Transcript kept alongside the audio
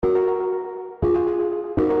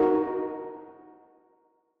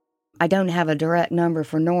I don't have a direct number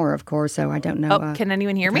for Nora, of course, so I don't know. Oh, can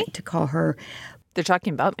anyone hear me? To call her. They're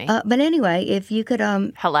talking about me. But anyway, if you could...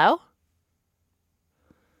 Hello?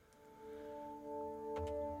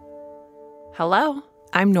 Hello?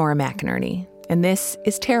 I'm Nora McInerney, and this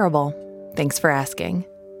is Terrible. Thanks for asking.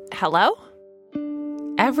 Hello?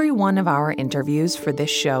 Every one of our interviews for this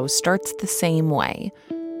show starts the same way,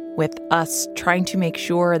 with us trying to make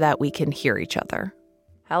sure that we can hear each other.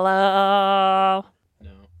 Hello? No.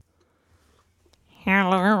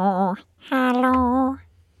 Hello? Hello?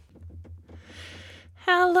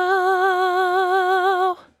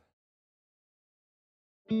 Hello?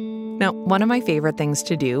 Now, one of my favorite things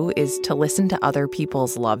to do is to listen to other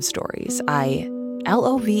people's love stories. I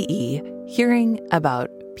love hearing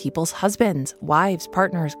about people's husbands, wives,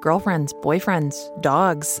 partners, girlfriends, boyfriends,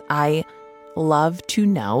 dogs. I love to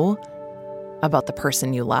know about the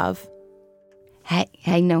person you love.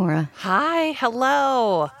 Hey, Nora. Hi,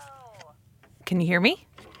 hello. Can you hear me?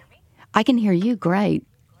 I can hear you great.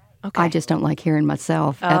 Okay. I just don't like hearing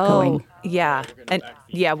myself echoing. Yeah, and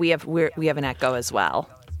yeah, we have an echo as well.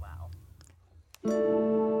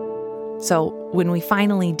 So when we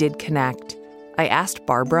finally did connect, I asked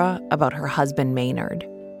Barbara about her husband Maynard.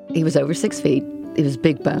 He was over 6 feet. He was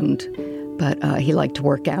big boned, but he liked to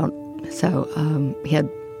work out, so he had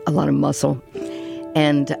a lot of muscle.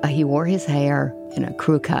 And he wore his hair in a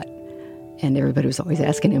crew cut, and everybody was always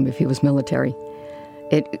asking him if he was military.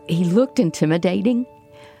 He looked intimidating,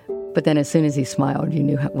 but then as soon as he smiled, you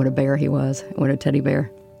knew what a bear he was, what a teddy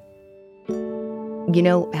bear. You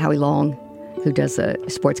know Howie Long, who does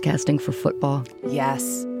sportscasting for football?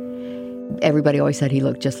 Yes. Everybody always said he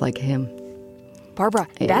looked just like him. Barbara,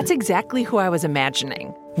 that's exactly who I was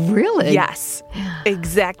imagining. Really? Yes,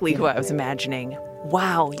 exactly who I was imagining.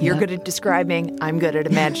 Wow, you're good at describing, I'm good at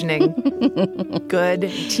imagining. Good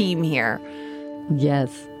team here.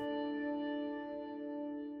 Yes.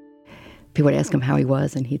 People would ask him how he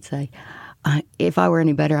was, and he'd say, if I were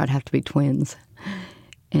any better, I'd have to be twins.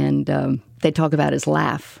 And they'd talk about his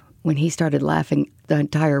laugh. When he started laughing, the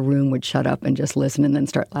entire room would shut up and just listen and then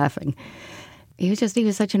start laughing. He was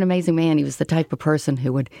such an amazing man. He was the type of person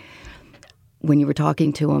who would, when you were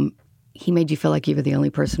talking to him, he made you feel like you were the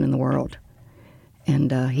only person in the world.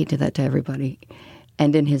 And he did that to everybody.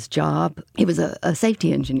 And in his job, he was a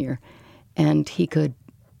safety engineer. And he could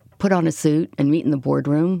put on a suit and meet in the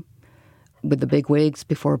boardroom with the big wigs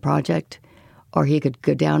before a project. Or he could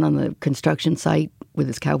go down on the construction site with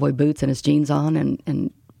his cowboy boots and his jeans on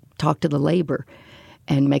and talk to the labor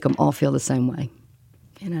and make them all feel the same way.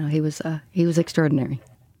 You know, he was extraordinary.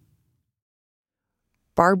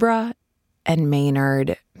 Barbara and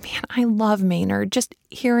Maynard, man, I love Maynard. Just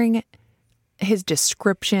hearing his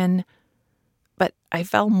description, but I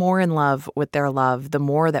fell more in love with their love the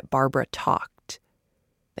more that Barbara talked.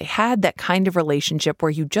 They had that kind of relationship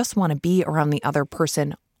where you just want to be around the other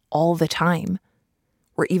person all the time,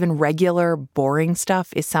 where even regular, boring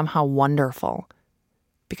stuff is somehow wonderful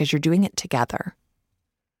because you're doing it together.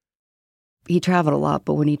 He traveled a lot,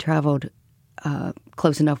 but when he traveled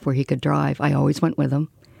close enough where he could drive, I always went with him.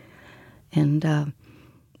 And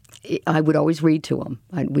I would always read to him.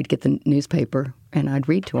 We'd get the newspaper, and I'd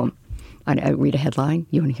read to him. I'd read a headline.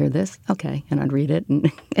 You want to hear this? Okay. And I'd read it.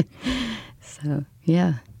 And so,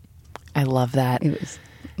 yeah. I love that. It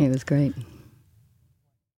was great.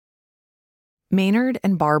 Maynard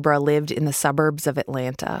and Barbara lived in the suburbs of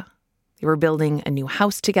Atlanta. They were building a new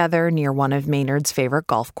house together near one of Maynard's favorite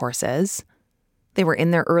golf courses. They were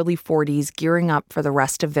in their early 40s, gearing up for the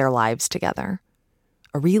rest of their lives together.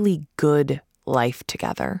 A really good life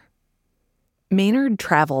together. Maynard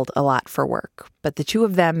traveled a lot for work, but the two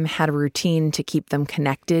of them had a routine to keep them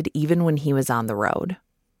connected even when he was on the road.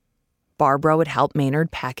 Barbara would help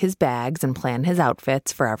Maynard pack his bags and plan his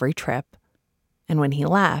outfits for every trip. And when he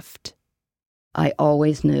left, I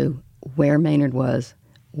always knew where Maynard was,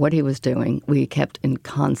 what he was doing. We kept in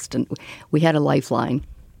constant, we had a lifeline.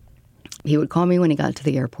 He would call me when he got to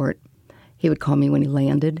the airport. He would call me when he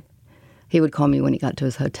landed. He would call me when he got to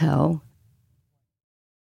his hotel.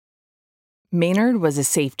 Maynard was a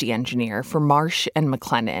safety engineer for Marsh &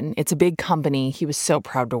 McLennan. It's a big company. He was so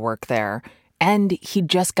proud to work there. And he'd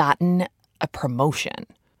just gotten a promotion.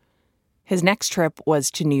 His next trip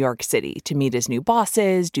was to New York City to meet his new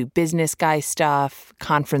bosses, do business guy stuff,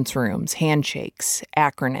 conference rooms, handshakes,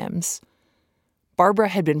 acronyms. Barbara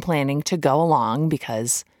had been planning to go along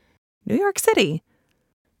because New York City.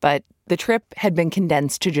 But the trip had been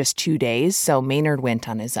condensed to just 2 days, so Maynard went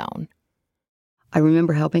on his own. I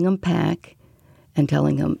remember helping him pack and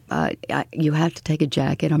telling him, you have to take a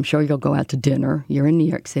jacket. I'm sure you'll go out to dinner. You're in New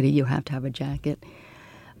York City. You have to have a jacket.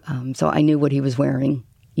 So I knew what he was wearing.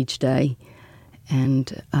 each day.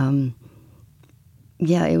 And,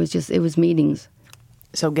 it was meetings.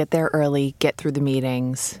 So get there early, get through the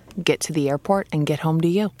meetings, get to the airport, and get home to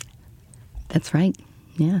you. That's right,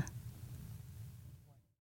 yeah.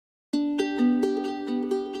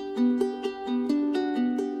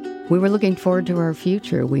 We were looking forward to our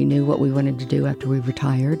future. We knew what we wanted to do after we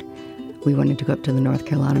retired. We wanted to go up to the North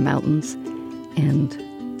Carolina mountains and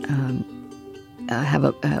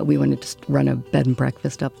we wanted to run a bed and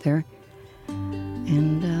breakfast up there.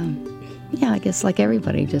 And, I guess like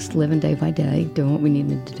everybody, just living day by day, doing what we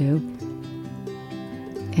needed to do.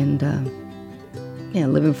 And,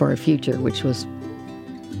 living for our future, which was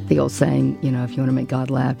the old saying, if you want to make God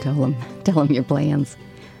laugh, tell him your plans.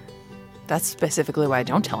 That's specifically why I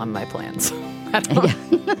don't tell him my plans. I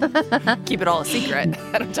don't keep it all a secret.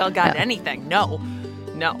 I don't tell God anything. No,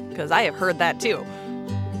 because I have heard that too.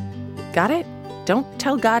 Got it? Don't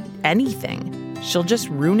tell God anything. She'll just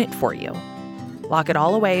ruin it for you. Lock it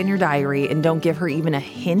all away in your diary and don't give her even a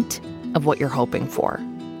hint of what you're hoping for.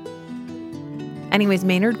 Anyways,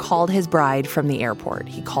 Maynard called his bride from the airport.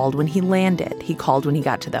 He called when he landed. He called when he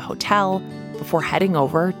got to the hotel before heading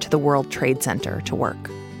over to the World Trade Center to work.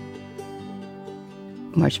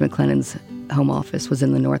 Marsh McLennan's home office was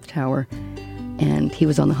in the North Tower, and he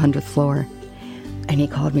was on the 100th floor. And he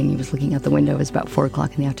called me, and he was looking out the window. It was about 4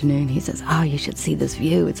 o'clock in the afternoon. He says, "Oh, you should see this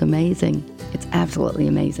view. It's amazing. It's absolutely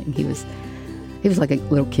amazing." He was like a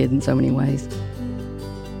little kid in so many ways.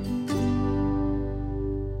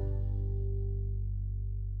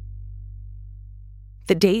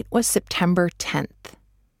 The date was September 10th.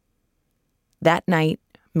 That night,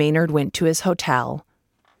 Maynard went to his hotel,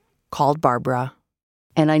 called Barbara.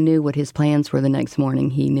 And I knew what his plans were the next morning.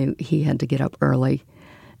 He knew he had to get up early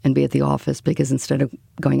and be at the office because instead of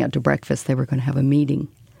going out to breakfast, they were going to have a meeting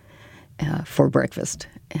for breakfast.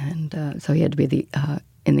 And so he had to be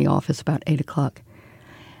in the office about 8 o'clock.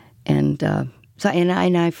 And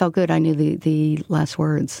I felt good. I knew the last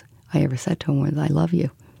words I ever said to him was, "I love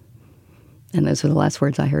you." And those were the last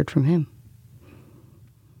words I heard from him.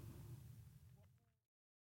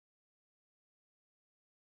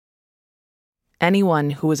 Anyone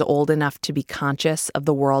who was old enough to be conscious of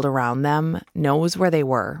the world around them knows where they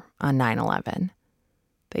were on 9/11.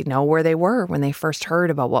 They know where they were when they first heard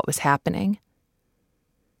about what was happening.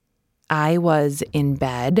 I was in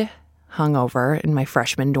bed, hungover in my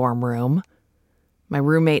freshman dorm room. My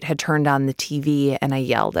roommate had turned on the TV and I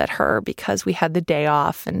yelled at her because we had the day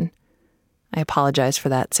off, and I apologize for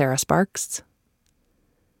that, Sarah Sparks.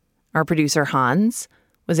 Our producer, Hans,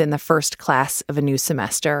 was in the first class of a new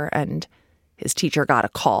semester, and his teacher got a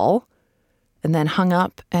call and then hung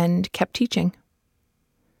up and kept teaching.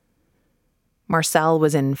 Marcel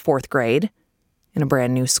was in 4th grade in a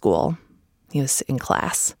brand new school. He was in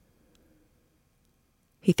class.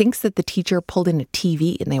 He thinks that the teacher pulled in a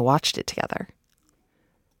TV and they watched it together.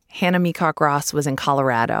 Hannah Meacock Ross was in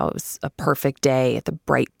Colorado. It was a perfect day at the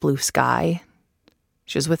bright blue sky.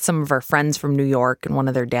 She was with some of her friends from New York, and one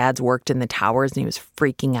of their dads worked in the towers, and he was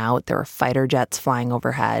freaking out. There were fighter jets flying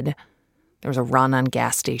overhead. There was a run on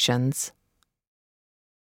gas stations.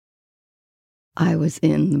 I was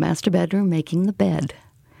in the master bedroom making the bed,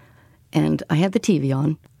 and I had the TV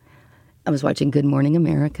on. I was watching Good Morning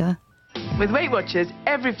America. With Weight Watchers,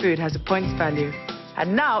 every food has a points value.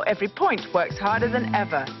 And now every point works harder than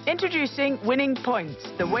ever. Introducing Winning Points,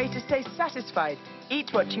 the way to stay satisfied.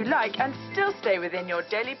 Eat what you like and still stay within your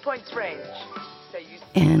daily points range. So you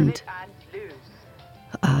and lose.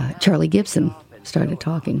 Charlie Gibson started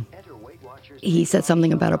talking. He said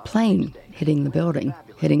something about a plane hitting the building,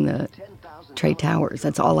 hitting the Trade Towers.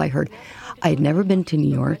 That's all I heard. I had never been to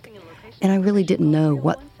New York, and I really didn't know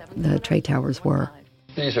what the Trade Towers were.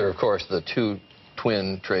 These are, of course, the two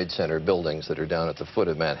twin Trade Center buildings that are down at the foot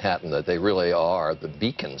of Manhattan, that they really are the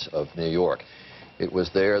beacons of New York. It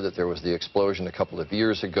was there that there was the explosion a couple of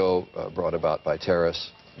years ago brought about by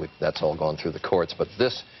terrorists. That's all gone through the courts. But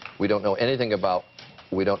this, we don't know anything about.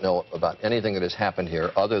 We don't know about anything that has happened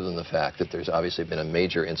here other than the fact that there's obviously been a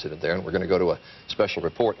major incident there. And we're going to go to a special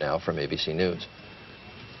report now from ABC News.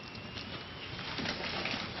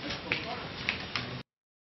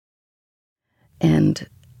 And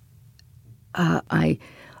I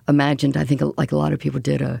imagined, I think like a lot of people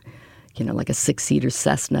did, like a 6-seater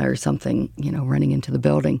Cessna or something, running into the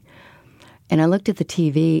building. And I looked at the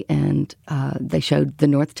TV, and they showed the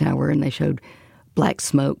North Tower, and they showed black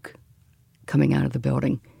smoke coming out of the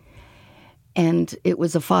building. And it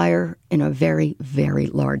was a fire in a very, very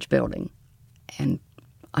large building. And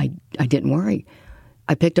I didn't worry.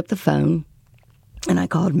 I picked up the phone, and I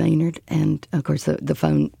called Maynard, and, of course, the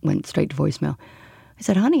phone went straight to voicemail. I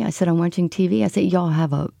said, honey, I said, I'm watching TV. I said, y'all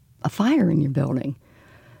have a fire in your building.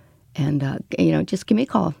 And, just give me a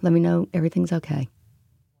call. Let me know everything's okay.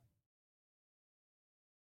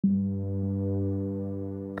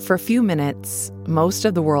 For a few minutes, most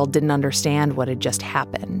of the world didn't understand what had just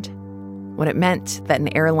happened. When it meant that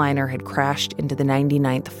an airliner had crashed into the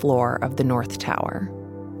 99th floor of the North Tower.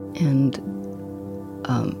 And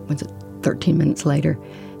 13 minutes later,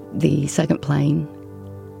 the second plane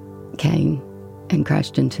came and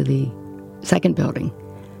crashed into the second building.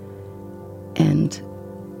 And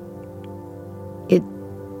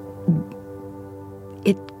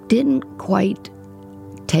it didn't quite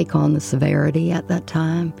take on the severity at that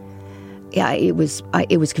time. Yeah, it was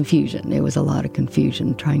confusion. There was a lot of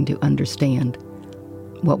confusion trying to understand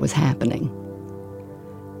what was happening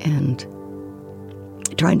and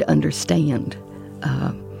trying to understand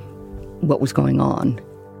what was going on.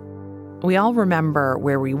 We all remember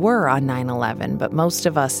where we were on 9/11, but most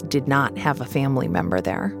of us did not have a family member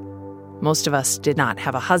there. Most of us did not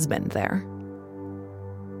have a husband there.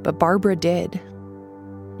 But Barbara did.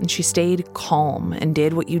 And she stayed calm and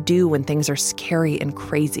did what you do when things are scary and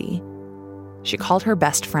crazy. She called her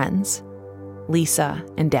best friends, Lisa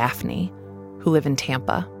and Daphne, who live in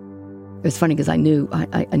Tampa. It was funny because I knew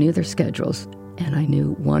their schedules, and I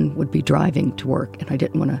knew one would be driving to work, and I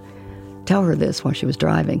didn't want to tell her this while she was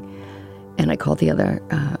driving. And I called the other,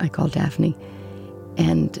 I called Daphne,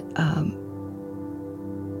 and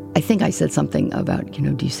I think I said something about,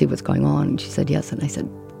 do you see what's going on? And she said, yes. And I said,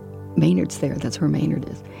 Maynard's there. That's where Maynard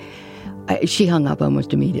is. She hung up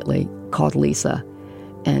almost immediately, called Lisa,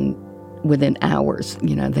 and within hours,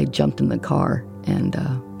 they jumped in the car and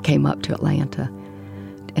came up to Atlanta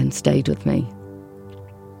and stayed with me.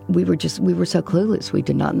 We were so clueless. We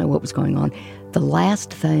did not know what was going on. The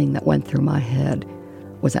last thing that went through my head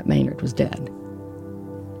was that Maynard was dead.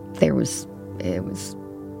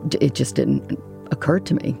 It just didn't occur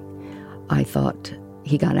to me. I thought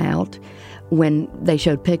he got out. When they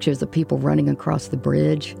showed pictures of people running across the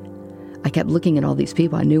bridge, I kept looking at all these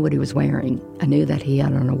people. I knew what he was wearing. I knew that he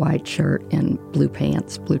had on a white shirt and blue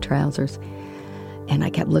pants, blue trousers. And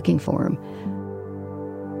I kept looking for him.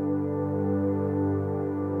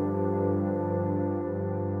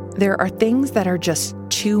 There are things that are just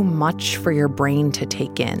too much for your brain to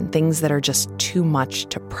take in, things that are just too much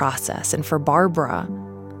to process. And for Barbara,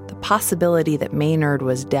 the possibility that Maynard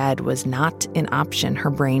was dead was not an option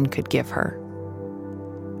her brain could give her.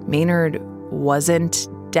 Maynard wasn't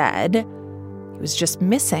dead. He was just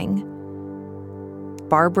missing.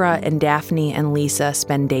 Barbara and Daphne and Lisa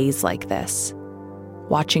spend days like this,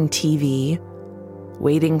 watching TV,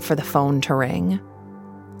 waiting for the phone to ring,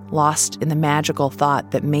 lost in the magical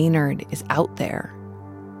thought that Maynard is out there,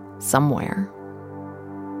 somewhere.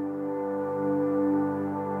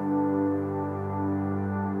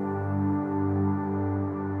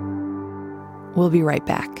 We'll be right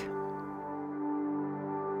back.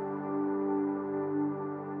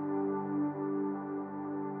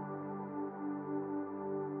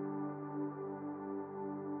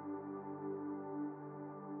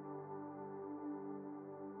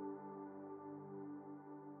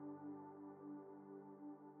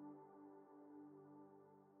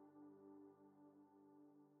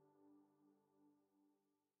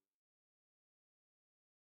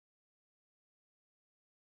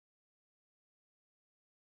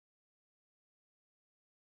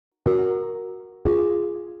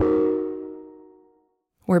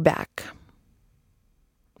 We're back.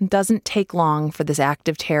 It doesn't take long for this act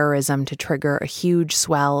of terrorism to trigger a huge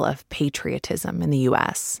swell of patriotism in the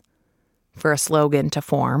U.S. For a slogan to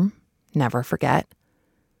form, never forget.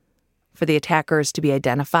 For the attackers to be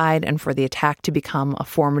identified and for the attack to become a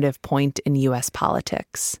formative point in U.S.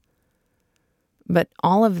 politics. But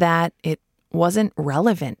all of that, it wasn't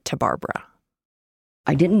relevant to Barbara.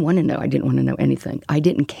 I didn't want to know. I didn't want to know anything. I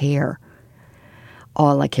didn't care.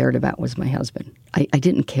 All I cared about was my husband. I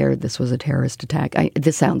didn't care this was a terrorist attack.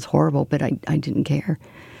 This sounds horrible, but I didn't care.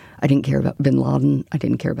 I didn't care about bin Laden. I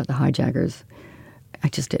didn't care about the hijackers. I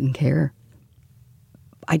just didn't care.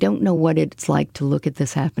 I don't know what it's like to look at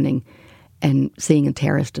this happening and seeing a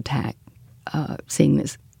terrorist attack, seeing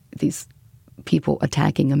these people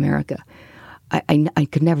attacking America. I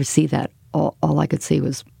could never see that. All I could see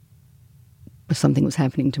was something was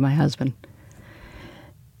happening to my husband.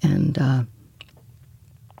 And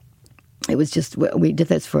it was just, we did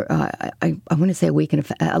this for, I want to say a week and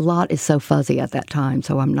a lot is so fuzzy at that time,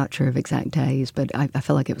 so I'm not sure of exact days, but I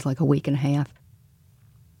feel like it was like a week and a half.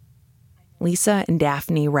 Lisa and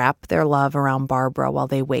Daphne wrap their love around Barbara while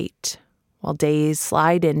they wait, while days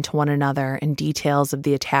slide into one another and details of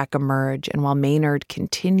the attack emerge, and while Maynard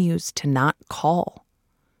continues to not call.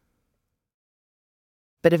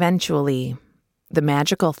 But eventually, the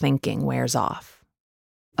magical thinking wears off.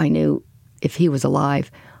 I knew if he was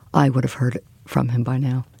alive, I would have heard it from him by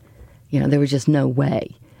now. There was just no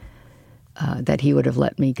way that he would have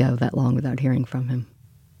let me go that long without hearing from him.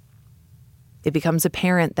 It becomes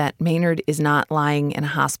apparent that Maynard is not lying in a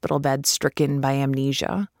hospital bed stricken by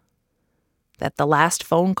amnesia. That the last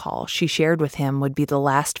phone call she shared with him would be the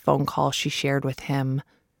last phone call she shared with him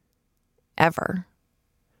ever.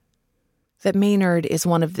 That Maynard is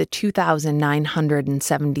one of the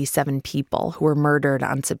 2,977 people who were murdered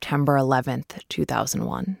on September 11th,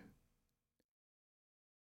 2001.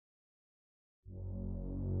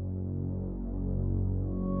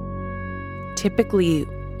 Typically,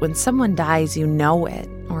 when someone dies, you know it,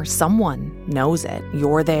 or someone knows it.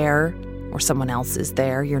 You're there, or someone else is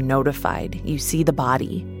there. You're notified. You see the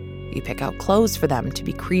body. You pick out clothes for them to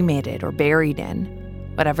be cremated or buried in,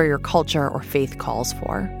 whatever your culture or faith calls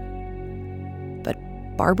for. But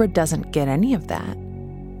Barbara doesn't get any of that.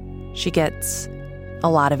 She gets a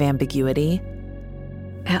lot of ambiguity.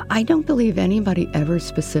 I don't believe anybody ever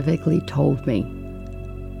specifically told me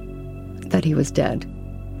that he was dead.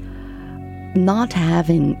 Not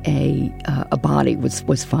having a body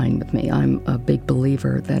was fine with me. I'm a big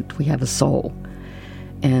believer that we have a soul,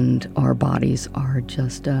 and our bodies are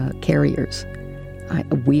just carriers.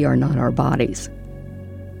 We are not our bodies.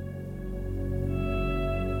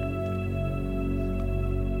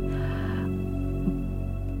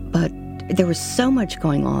 But there was so much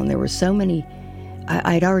going on. There were so many.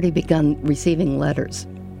 I'd already begun receiving letters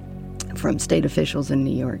from state officials in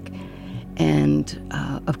New York. And,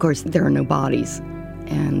 of course, there are no bodies.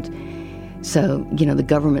 And so, the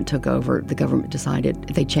government took over. The government decided,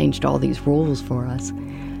 they changed all these rules for us.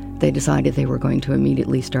 They decided they were going to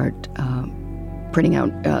immediately start printing out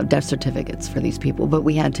death certificates for these people. But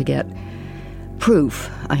we had to get proof.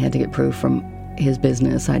 I had to get proof from his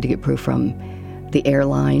business. I had to get proof from the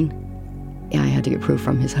airline. I had to get proof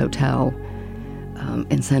from his hotel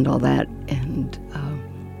and send all that. And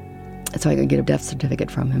so I could get a death certificate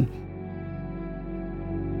from him.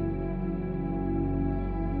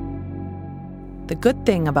 The good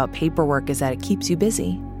thing about paperwork is that it keeps you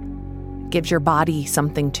busy. It gives your body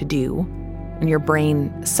something to do and your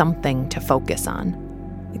brain something to focus on.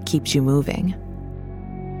 It keeps you moving.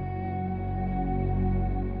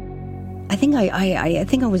 I think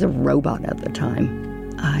I was a robot at the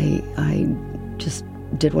time. I just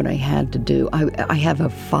did what I had to do. I have a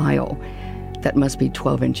file that must be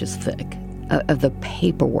 12 inches thick of the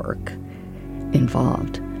paperwork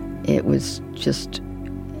involved. It was just...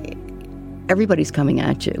 Everybody's coming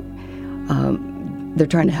at you. They're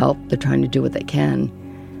trying to help. They're trying to do what they can.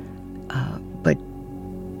 But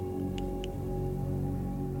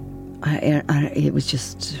it was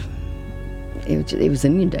just... It was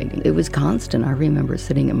inundating. It was constant. I remember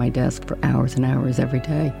sitting at my desk for hours and hours every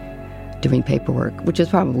day doing paperwork, which is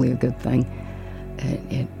probably a good thing.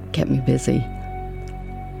 It kept me busy.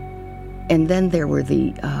 And then there were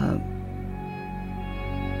the...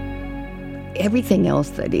 everything else,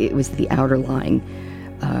 that it was the outer lying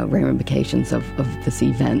ramifications of this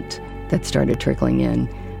event that started trickling in.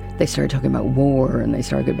 They started talking about war, and they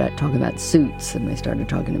started talking about suits, and they started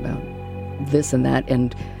talking about this and that.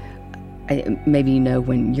 And maybe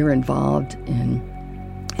when you're involved in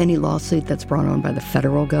any lawsuit that's brought on by the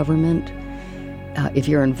federal government, if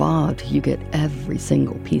you're involved, you get every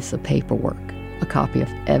single piece of paperwork, a copy of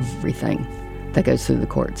everything that goes through the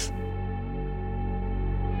courts.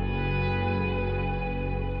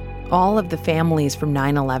 All of the families from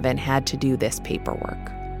 9/11 had to do this paperwork.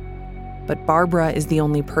 But Barbara is the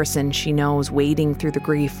only person she knows wading through the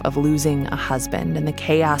grief of losing a husband and the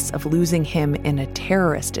chaos of losing him in a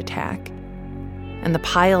terrorist attack, and the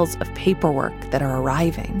piles of paperwork that are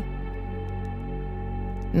arriving.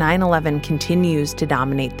 9/11 continues to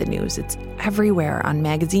dominate the news. It's everywhere on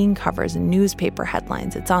magazine covers and newspaper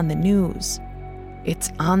headlines. It's on the news.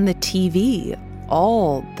 It's on the TV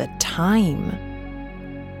all the time.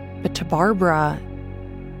 But to Barbara,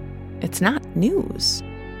 it's not news.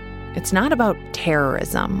 It's not about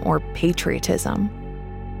terrorism or patriotism.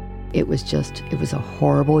 It was a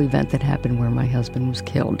horrible event that happened where my husband was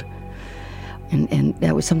killed. And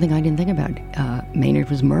that was something I didn't think about.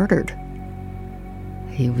 Maynard was murdered.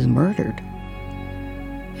 He was murdered.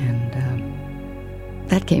 And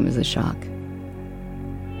that came as a shock.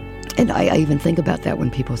 And I even think about that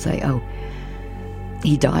when people say, oh,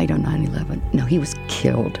 he died on 9/11. No, he was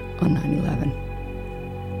killed on 9/11.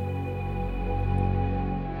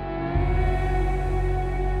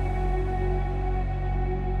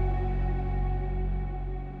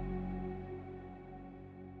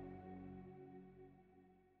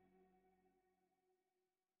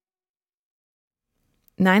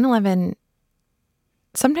 9/11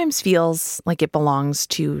 sometimes feels like it belongs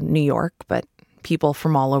to New York, but people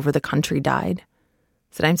from all over the country died.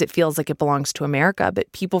 Sometimes it feels like it belongs to America,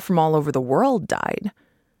 but people from all over the world died.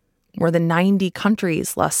 More than 90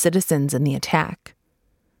 countries lost citizens in the attack.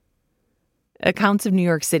 Accounts of New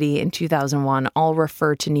York City in 2001 all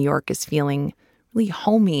refer to New York as feeling really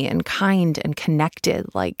homey and kind and connected,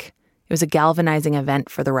 like it was a galvanizing event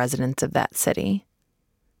for the residents of that city.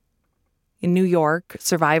 In New York,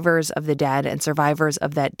 survivors of the dead and survivors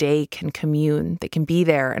of that day can commune. They can be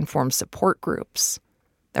there and form support groups.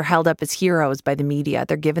 They're held up as heroes by the media.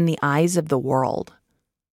 They're given the eyes of the world.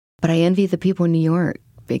 But I envy the people in New York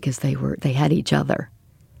because they had each other,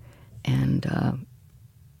 and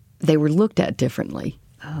they were looked at differently,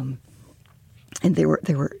 and they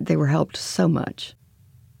were helped so much.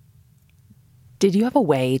 Did you have a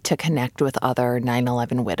way to connect with other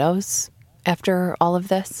 9/11 widows after all of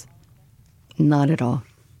this? Not at all.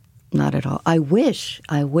 Not at all. I wish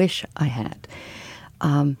I had.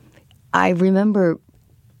 I remember,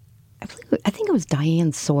 I think it was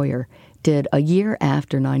Diane Sawyer did a year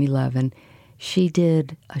after 9/11. She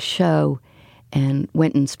did a show and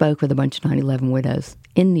went and spoke with a bunch of 9/11 widows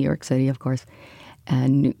in New York City, of course,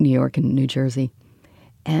 and New York and New Jersey.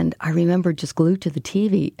 And I remember just glued to the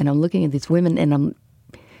TV, and I'm looking at these women, and I'm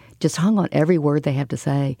just hung on every word they have to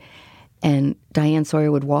say. And Diane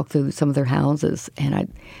Sawyer would walk through some of their houses,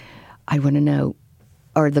 and I want to know,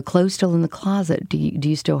 are the clothes still in the closet? Do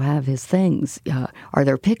you still have his things? Are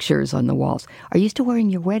there pictures on the walls? Are you still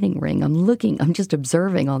wearing your wedding ring? I'm just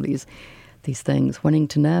observing all these things, wanting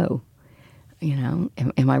to know. You know,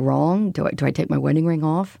 am I wrong? Do I take my wedding ring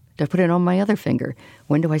off? Do I put it on my other finger?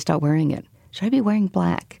 When do I stop wearing it? Should I be wearing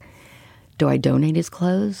black? Do I donate his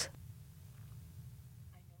clothes?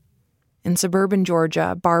 In suburban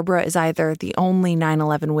Georgia, Barbara is either the only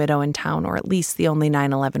 9/11 widow in town or at least the only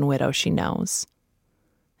 9/11 widow she knows.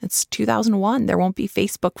 It's 2001. There won't be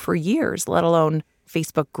Facebook for years, let alone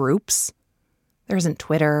Facebook groups. There isn't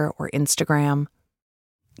Twitter or Instagram.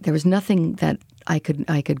 There was nothing that I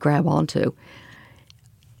could grab onto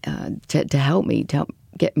to help me, to help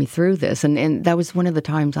get me through this. And that was one of the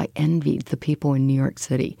times I envied the people in New York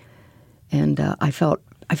City. And I felt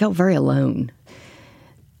very alone.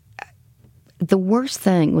 The worst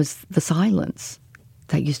thing was the silence.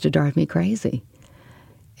 That used to drive me crazy.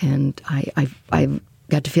 And I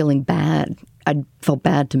got to feeling bad. I felt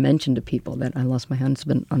bad to mention to people that I lost my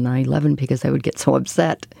husband on 9/11 because they would get so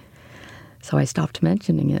upset. So I stopped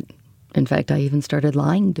mentioning it. In fact, I even started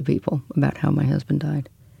lying to people about how my husband died.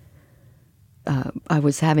 I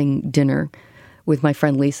was having dinner with my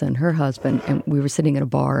friend Lisa and her husband, and we were sitting at a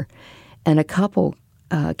bar, and a couple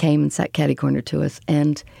came and sat catty-corner to us,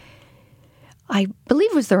 and I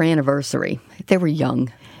believe it was their anniversary. They were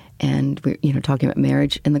young, and we were talking about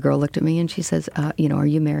marriage, and the girl looked at me, and she says, are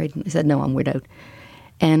you married? And I said, no, I'm widowed.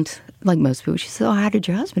 And like most people, she said, oh, how did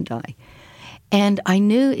your husband die? And I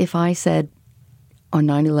knew if I said on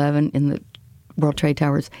 9/11 in the World Trade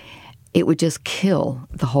Towers, it would just kill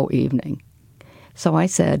the whole evening. So I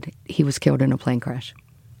said he was killed in a plane crash.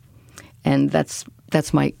 And that's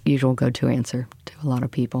my usual go-to answer to a lot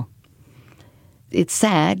of people. It's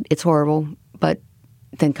sad, it's horrible, but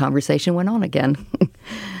then conversation went on again.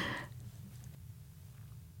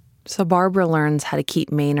 So Barbara learns how to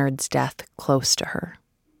keep Maynard's death close to her,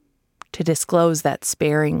 to disclose that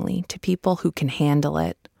sparingly to people who can handle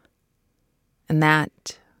it. And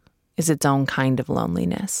that is its own kind of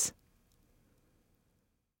loneliness.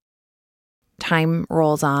 Time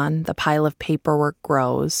rolls on, the pile of paperwork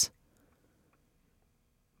grows.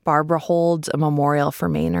 Barbara holds a memorial for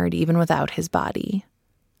Maynard even without his body.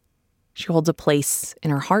 She holds a place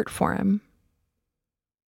in her heart for him.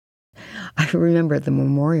 I remember at the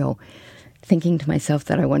memorial thinking to myself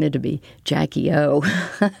that I wanted to be Jackie O.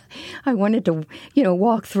 I wanted to,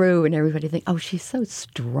 walk through and everybody think, oh, she's so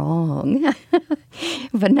strong.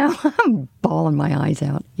 But now I'm bawling my eyes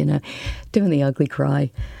out, doing the ugly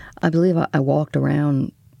cry. I believe I walked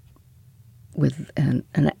around with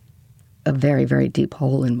a very, very deep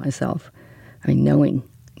hole in myself. I mean, knowing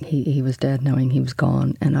he was dead, knowing he was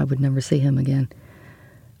gone, and I would never see him again.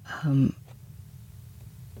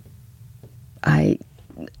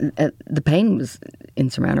 The pain was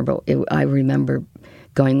insurmountable. I remember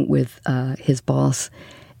going with his boss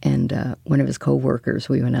and one of his co-workers.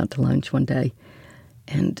 We went out to lunch one day,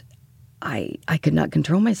 and I could not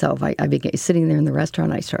control myself. I began sitting there in the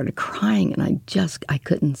restaurant. I started crying, and I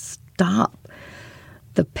couldn't stop.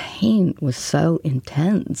 The pain was so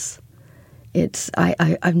intense.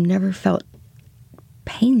 I've never felt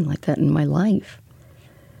pain like that in my life.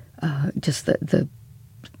 Just the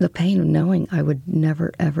the pain of knowing I would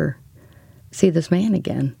never, ever see this man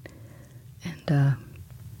again. And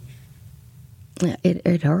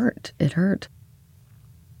it hurt. It hurt.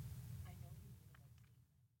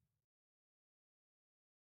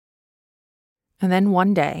 And then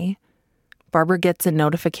one day, Barbara gets a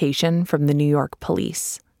notification from the New York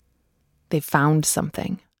police. They found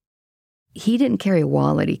something. He didn't carry a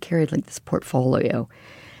wallet. He carried like this portfolio.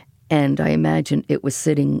 And I imagine it was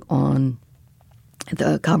sitting on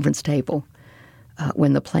the conference table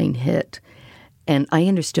when the plane hit. And I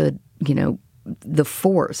understood, the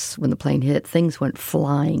force when the plane hit. Things went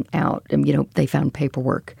flying out. And, they found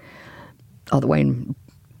paperwork all the way in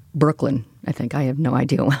Brooklyn, I think. I have no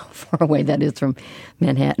idea how far away that is from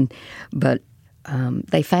Manhattan. But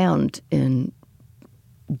they found in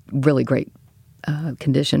really great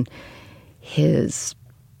condition his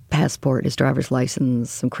passport, his driver's license,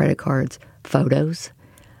 some credit cards, photos.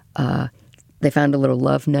 They found a little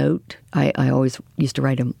love note. I always used to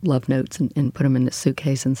write him love notes and put them in a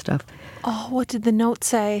suitcase and stuff. Oh, what did the note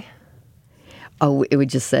say? Oh, it would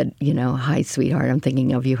just said, hi, sweetheart, I'm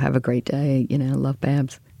thinking of you. Have a great day. Love,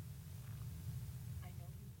 Babs.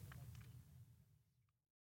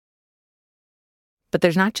 But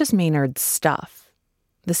there's not just Maynard's stuff.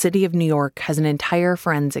 The city of New York has an entire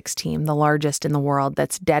forensics team, the largest in the world,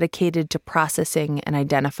 that's dedicated to processing and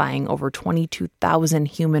identifying over 22,000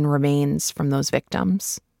 human remains from those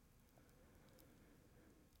victims.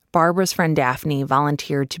 Barbara's friend Daphne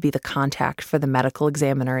volunteered to be the contact for the medical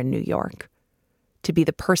examiner in New York, to be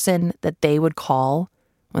the person that they would call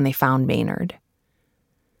when they found Maynard.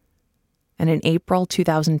 And in April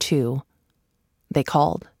 2002, they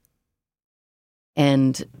called.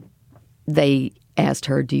 And they asked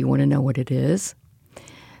her, do you want to know what it is?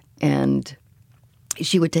 And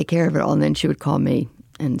she would take care of it all, and then she would call me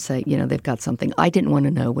and say, they've got something. I didn't want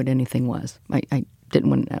to know what anything was. I didn't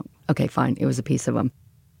want to know. Okay, fine. It was a piece of them.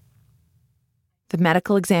 The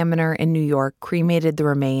medical examiner in New York cremated the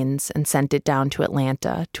remains and sent it down to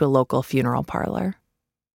Atlanta to a local funeral parlor.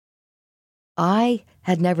 I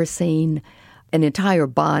had never seen an entire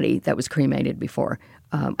body that was cremated before.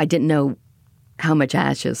 I didn't know how much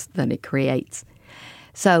ashes that it creates.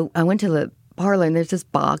 So I went to the parlor, and there's this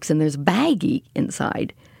box, and there's a baggie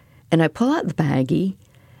inside. And I pull out the baggie,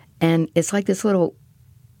 and it's like this little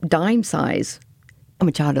dime size. I'm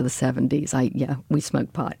a child of the 70s. We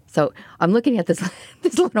smoked pot. So I'm looking at this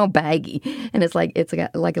little baggie, and it's like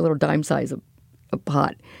a little dime size of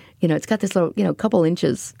pot. It's got this little, couple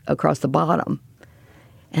inches across the bottom.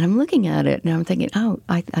 And I'm looking at it, and I'm thinking,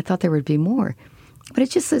 I thought there would be more. But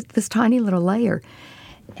it's just this tiny little layer.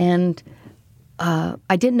 And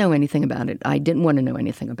I didn't know anything about it. I didn't want to know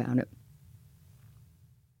anything about it.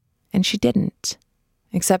 And she didn't,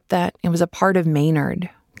 except that it was a part of Maynard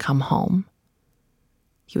come home.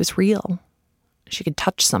 He was real. She could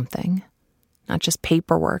touch something, not just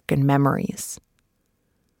paperwork and memories.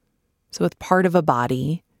 So with part of a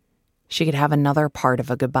body, she could have another part of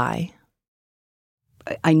a goodbye.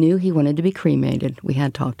 I knew he wanted to be cremated. We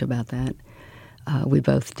had talked about that. We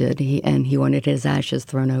both did. He wanted his ashes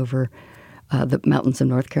thrown over the mountains of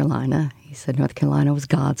North Carolina. He said North Carolina was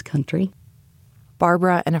God's country.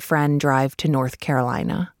 Barbara and a friend drive to North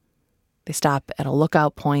Carolina. They stop at a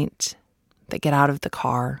lookout point. They get out of the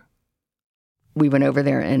car. We went over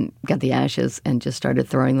there and got the ashes and just started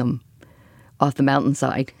throwing them off the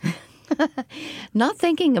mountainside. Not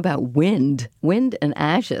thinking about wind and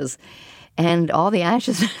ashes. And all the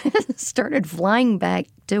ashes started flying back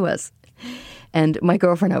to us. And my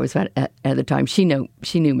girlfriend I was at the time, she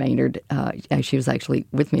knew Maynard. She was actually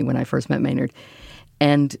with me when I first met Maynard.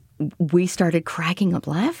 And we started cracking up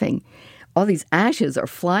laughing. All these ashes are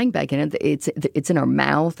flying back in. It's in our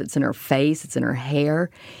mouth, it's in our face, it's in our hair.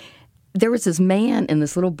 There was this man and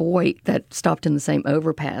this little boy that stopped in the same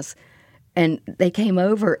overpass. And they came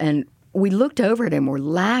over, and we looked over at him, we're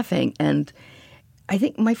laughing. And I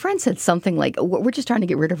think my friend said something like, we're just trying to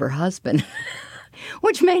get rid of her husband.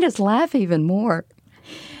 Which made us laugh even more.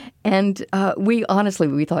 And we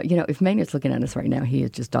thought, if Maynard's looking at us right now, he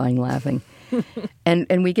is just dying laughing.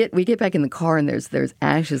 and we get back in the car, and there's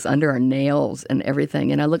ashes under our nails and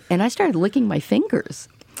everything. And I started licking my fingers.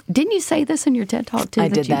 Didn't you say this in your TED Talk too? I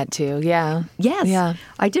did that too, yeah. Yes, yeah.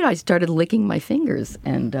 I did. I started licking my fingers,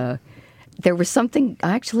 and there was something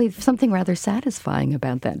rather satisfying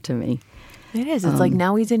about that to me. It is. It's like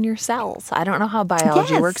now he's in your cells. I don't know how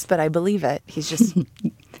biology works, but I believe it. He's just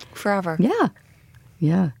forever. Yeah.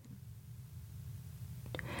 Yeah.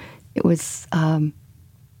 It was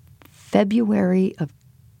February of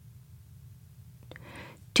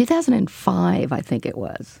 2005, I think it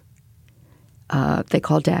was. They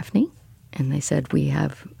called Daphne, And they said, we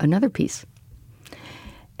have another piece.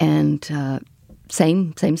 And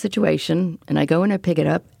same situation. And I go and I pick it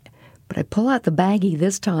up, but I pull out the baggie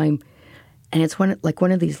this time, and it's one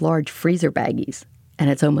of these large freezer baggies, and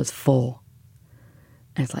it's almost full.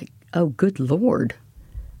 And it's like, oh, good Lord.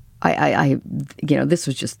 This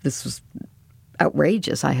was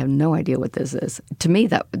outrageous. I have no idea what this is. To me,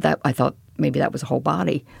 that I thought maybe that was a whole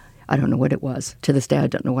body. I don't know what it was. To this day, I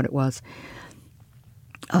don't know what it was.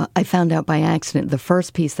 I found out by accident the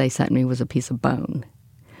first piece they sent me was a piece of bone.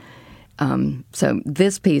 So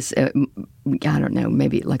this piece, I don't know,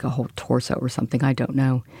 maybe like a whole torso or something. I don't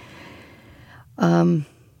know.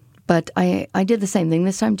 But I did the same thing,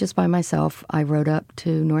 this time just by myself. I rode up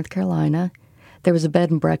to North Carolina. There was a bed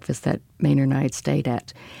and breakfast that Maynard and I had stayed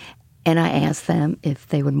at. And I asked them if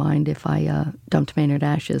they would mind if I dumped Maynard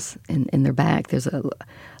ashes in their back. There's a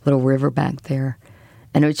little river back there.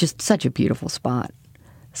 And it was just such a beautiful spot.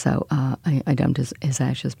 So I dumped his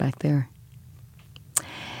ashes back there.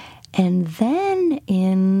 And then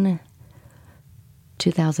in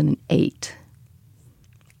 2008,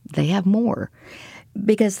 they have more.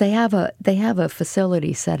 Because they have a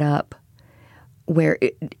facility set up where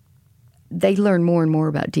they learn more and more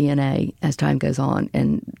about DNA as time goes on,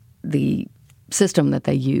 and the system that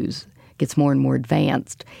they use gets more and more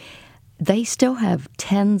advanced. They still have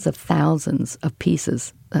tens of thousands of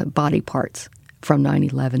pieces, body parts from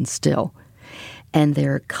 9/11 still, and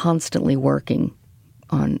they're constantly working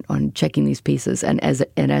on checking these pieces. And as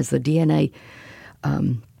the DNA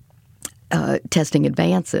testing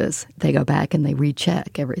advances, they go back and they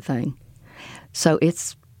recheck everything. So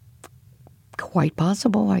it's quite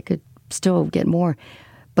possible I could still get more.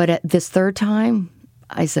 But at this third time,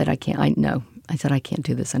 I said, I can't. I said, I can't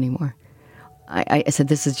do this anymore. I said,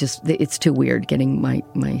 this is just, it's too weird getting my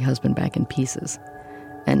husband back in pieces.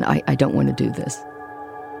 And I don't want to do this.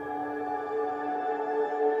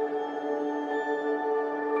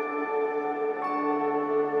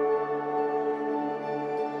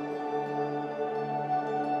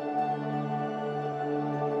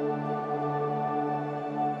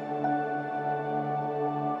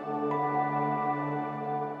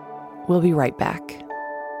 We'll be right back.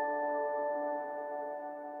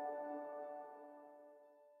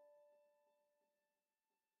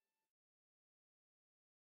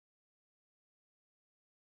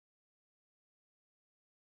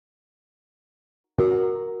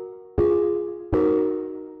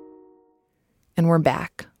 And we're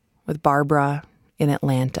back with Barbara in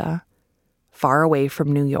Atlanta, far away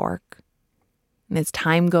from New York. And as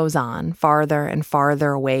time goes on, farther and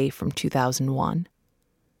farther away from 2001.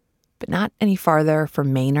 But not any farther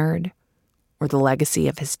from Maynard or the legacy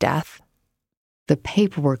of his death. The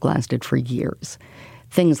paperwork lasted for years.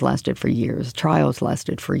 Things lasted for years. Trials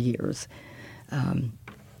lasted for years.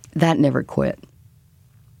 That never quit.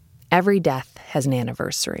 Every death has an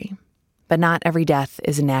anniversary, but not every death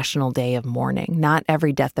is a national day of mourning. Not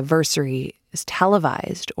every death anniversary is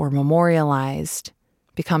televised or memorialized,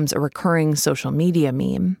 becomes a recurring social media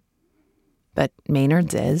meme. But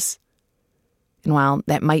Maynard's is. And while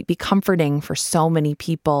that might be comforting for so many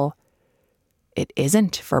people, it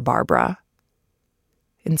isn't for Barbara.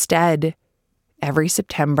 Instead, every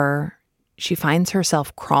September, she finds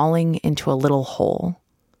herself crawling into a little hole.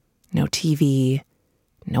 No TV,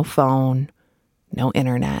 no phone, no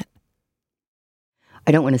internet.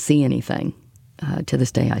 I don't want to see anything. To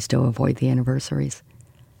this day, I still avoid the anniversaries.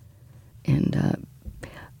 And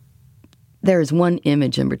there is one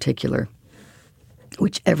image in particular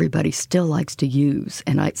which everybody still likes to use.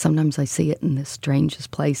 And sometimes I see it in the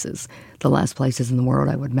strangest places, the last places in the world,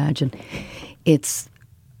 I would imagine. It's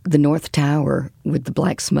the North Tower with the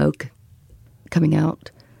black smoke coming out.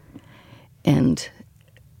 And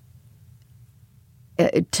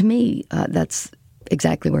to me, that's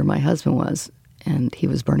exactly where my husband was. And he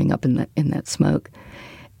was burning up in that smoke.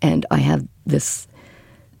 And I have this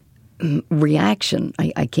reaction.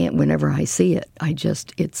 I can't, whenever I see it,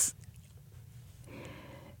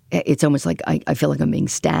 it's almost like I feel like I'm being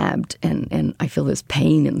stabbed, and I feel this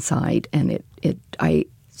pain inside, and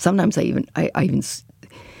sometimes I even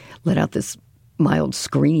let out this mild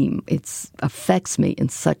scream. It affects me in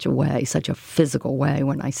such a way, such a physical way,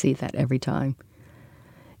 when I see that every time.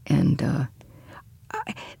 And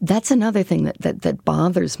that's another thing that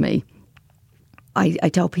bothers me. I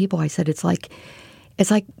tell people, I said, it's like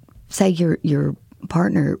say your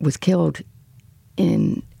partner was killed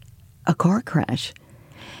in a car crash.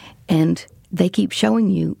 And they keep showing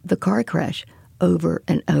you the car crash over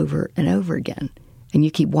and over and over again, and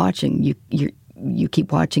you keep watching. You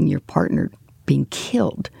keep watching your partner being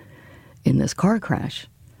killed in this car crash.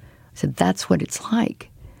 I said, that's what it's like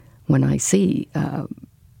when I see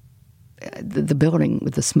the building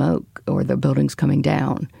with the smoke or the buildings coming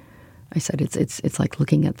down. I said, it's like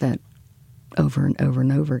looking at that over and over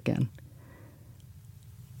and over again.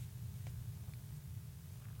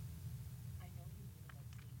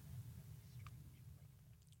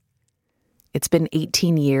 It's been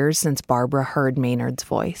 18 years since Barbara heard Maynard's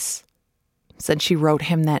voice. Said she wrote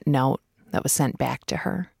him that note that was sent back to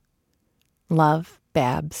her. Love,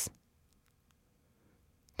 Babs.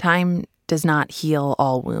 Time does not heal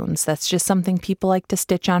all wounds. That's just something people like to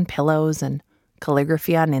stitch on pillows and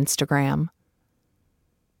calligraphy on Instagram.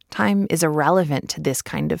 Time is irrelevant to this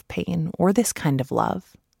kind of pain or this kind of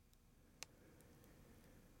love.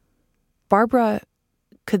 Barbara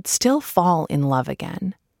could still fall in love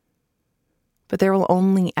again, but there will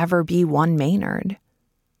only ever be one Maynard.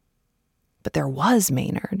 But there was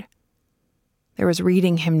Maynard. There was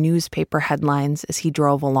reading him newspaper headlines as he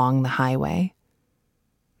drove along the highway.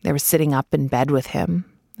 There was sitting up in bed with him,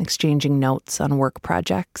 exchanging notes on work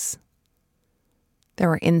projects. There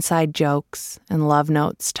were inside jokes and love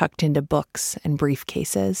notes tucked into books and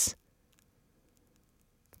briefcases.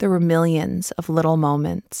 There were millions of little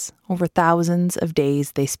moments over thousands of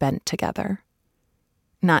days they spent together.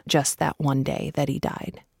 Not just that one day that he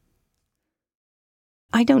died.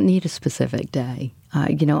 I don't need a specific day.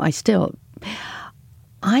 I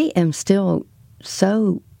am still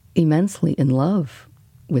so immensely in love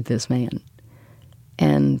with this man.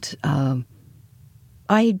 And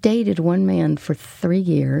I dated one man for 3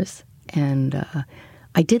 years, and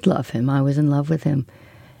I did love him. I was in love with him.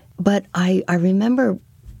 But I remember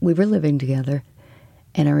we were living together,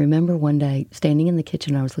 and I remember one day standing in the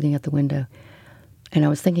kitchen, I was looking out the window, and I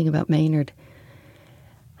was thinking about Maynard.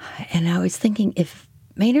 And I was thinking, if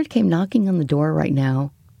Maynard came knocking on the door right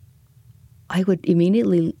now, I would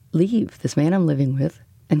immediately leave this man I'm living with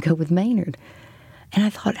and go with Maynard. And I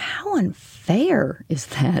thought, how unfair is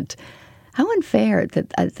that? How unfair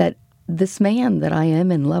that this man that I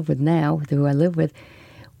am in love with now, who I live with,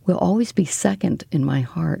 will always be second in my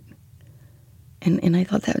heart. And I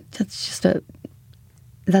thought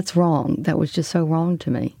that's wrong. That was just so wrong to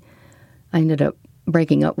me. I ended up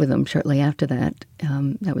breaking up with him shortly after that.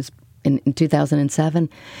 That was in 2007,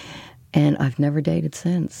 and I've never dated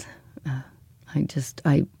since.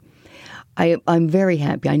 I'm very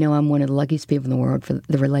happy. I know I'm one of the luckiest people in the world for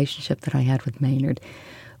the relationship that I had with Maynard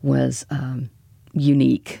was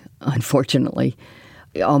unique, unfortunately.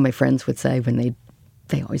 All my friends would say when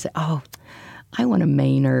they always say, oh, I want a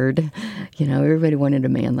Maynard. Everybody wanted a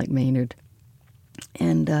man like Maynard.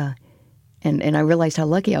 And I realized how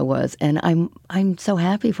lucky I was. And I'm so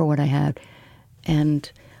happy for what I have. And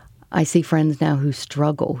I see friends now who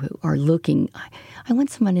struggle, who are looking, I want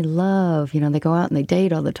somebody to love. They go out and they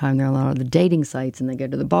date all the time. They're on all the dating sites and they go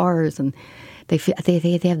to the bars and they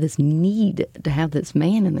have this need to have this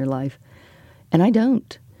man in their life. And I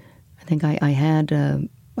don't. I think I had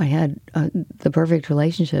the perfect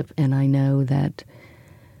relationship, and I know that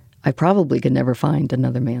I probably could never find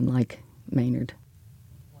another man like Maynard.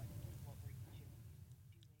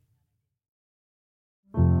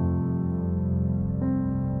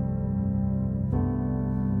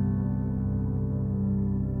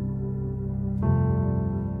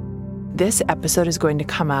 This episode is going to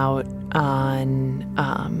come out on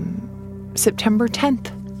September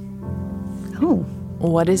 10th. Oh.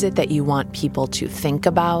 What is it that you want people to think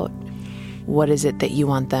about? What is it that you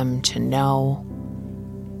want them to know?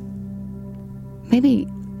 Maybe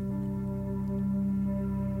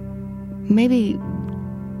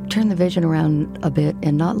turn the vision around a bit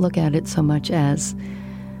and not look at it so much as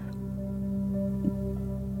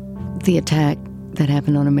the attack that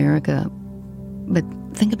happened on America, but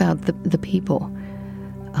think about the people.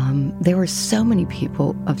 There were so many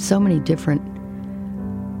people of so many different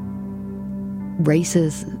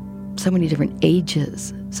races, so many different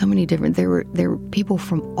ages, there were people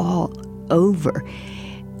from all over.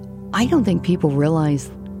 I don't think people realize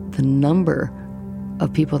the number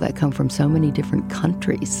of people that come from so many different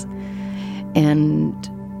countries. And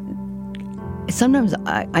sometimes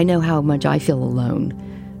I know how much I feel alone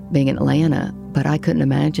being in Atlanta, but I couldn't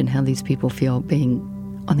imagine how these people feel being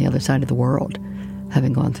on the other side of the world,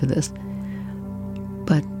 having gone through this.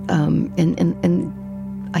 But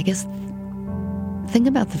and I guess think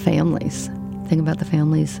about the families. Think about the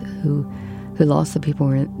families who lost the people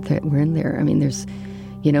that were in there. I mean,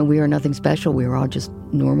 we are nothing special. We were all just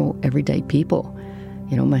normal, everyday people.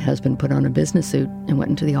 My husband put on a business suit and went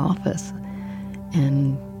into the office,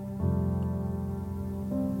 and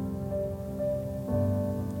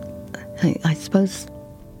I suppose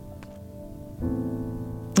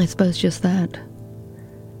just that.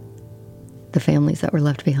 the families that were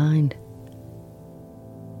left behind.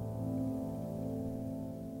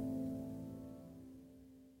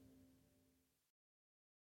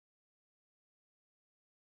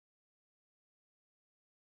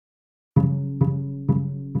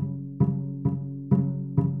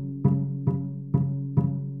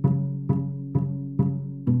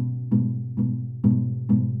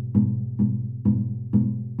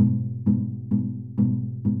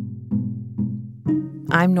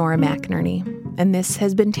 I'm Nora McInerney, and this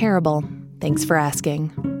has been Terrible. Thanks for asking.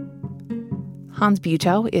 Hans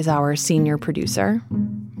Buetow is our senior producer.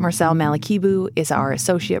 Marcel Malakibu is our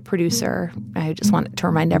associate producer. I just wanted to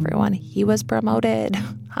remind everyone, he was promoted.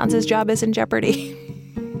 Hans's job is in jeopardy.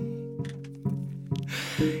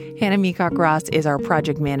 Hannah Meacock-Ross is our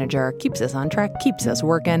project manager, keeps us on track, keeps us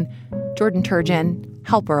working. Jordan Turgeon,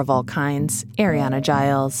 helper of all kinds. Ariana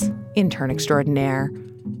Giles, intern extraordinaire.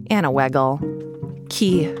 Anna Weigel,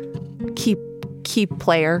 key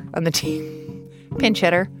player on the team. Pinch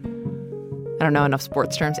hitter. I don't know enough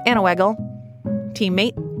sports terms. Anna Weigel,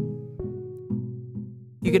 teammate.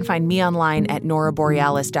 You can find me online at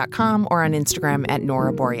noraborealis.com or on Instagram at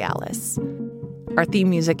noraborealis. Our theme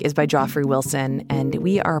music is by Joffrey Wilson, and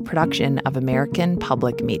we are a production of American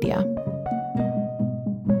Public Media.